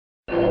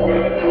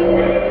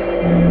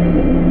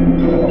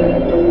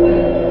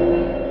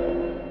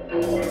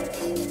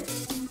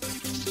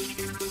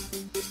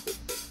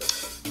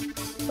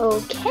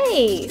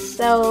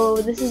So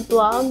this is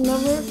vlog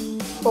number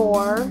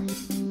 4.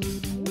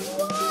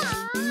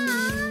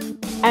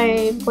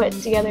 I put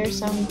together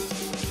some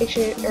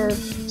picture or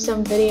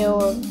some video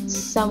of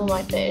some of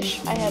my fish.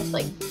 I have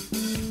like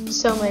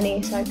so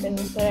many, so I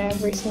couldn't put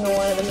every single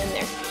one of them in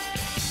there,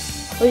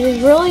 which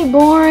is really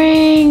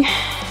boring,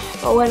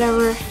 but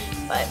whatever.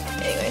 But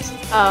anyways,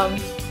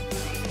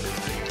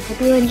 hope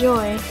you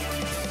enjoy.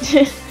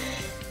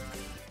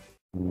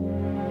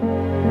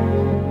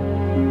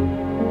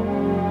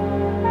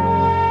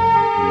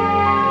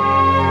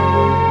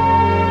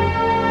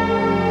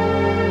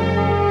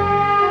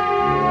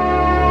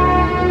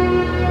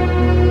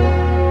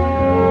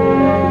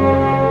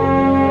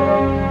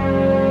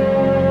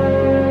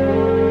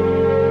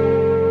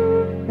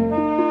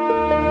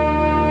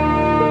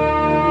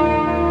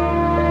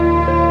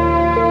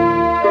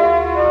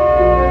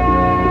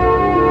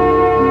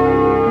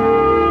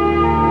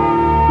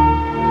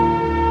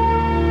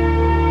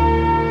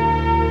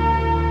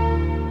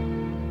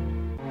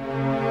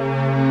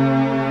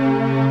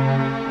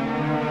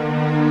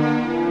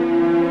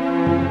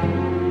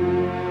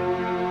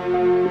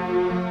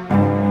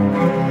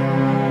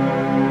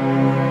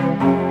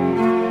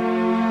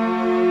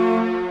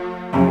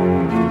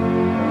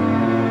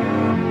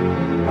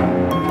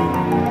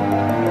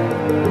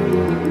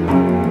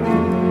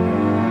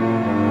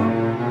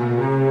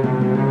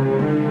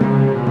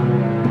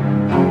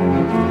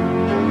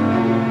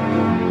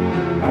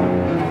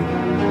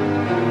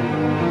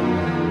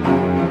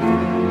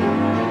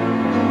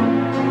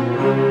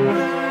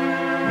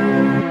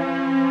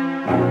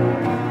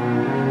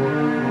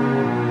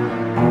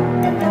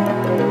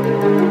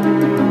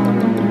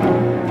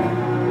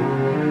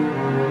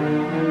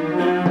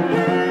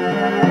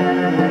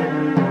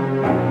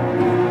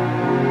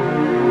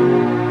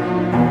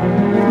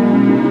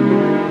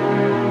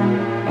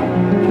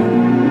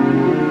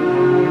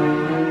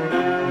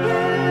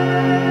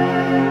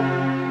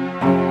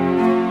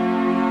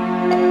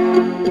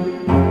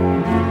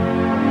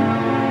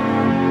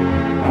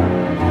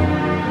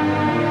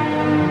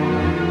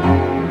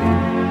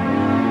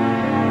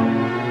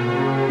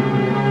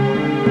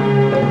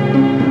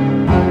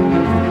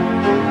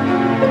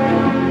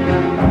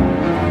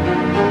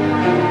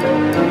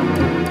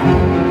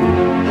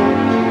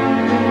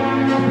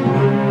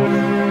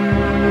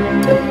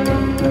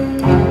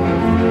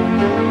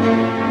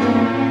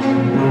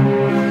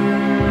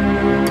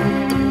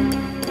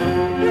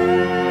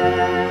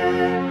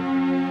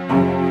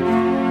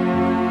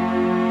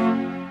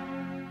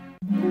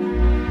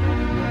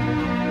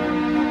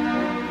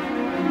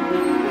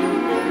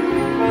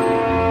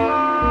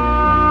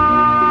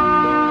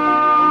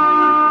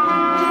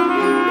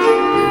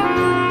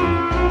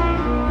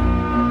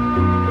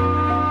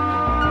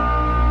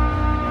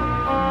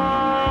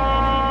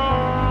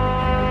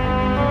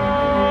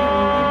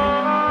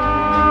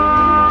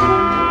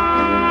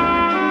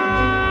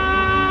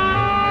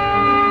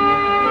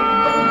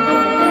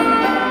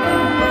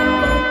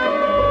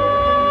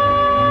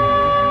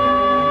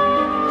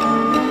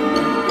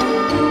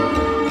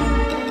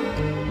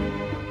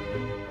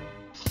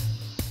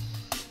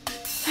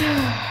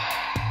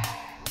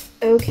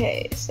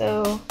 Okay,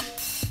 so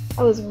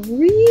that was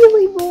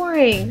really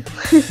boring.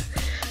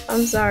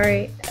 I'm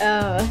sorry.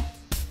 I'll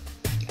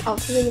have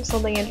to think of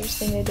something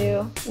interesting to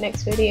do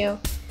next video.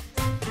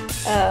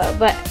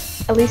 But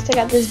at least I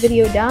got this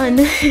video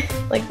done,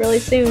 like really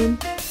soon.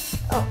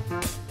 Oh,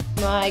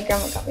 my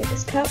grandma got me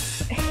this cup.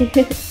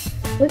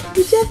 Look at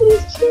the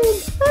Japanese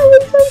chin. Oh,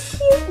 it's so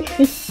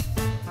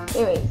cute.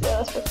 Anyways,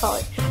 that's for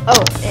college.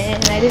 Oh,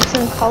 and I did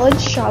some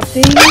college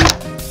shopping.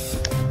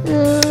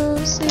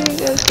 So you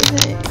guys can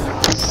hang.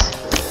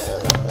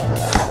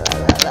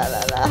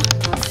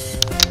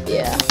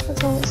 Yeah,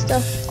 that's all the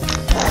stuff.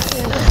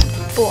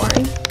 Yeah,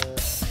 boring.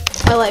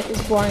 My life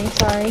is boring,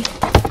 sorry.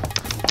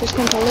 Just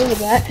can't live with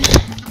that.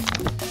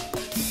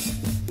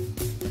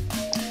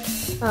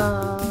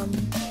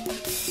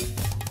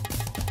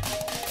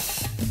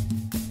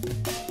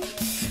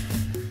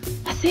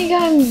 I think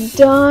I'm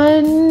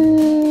done,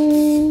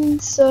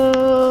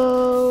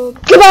 so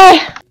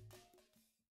goodbye!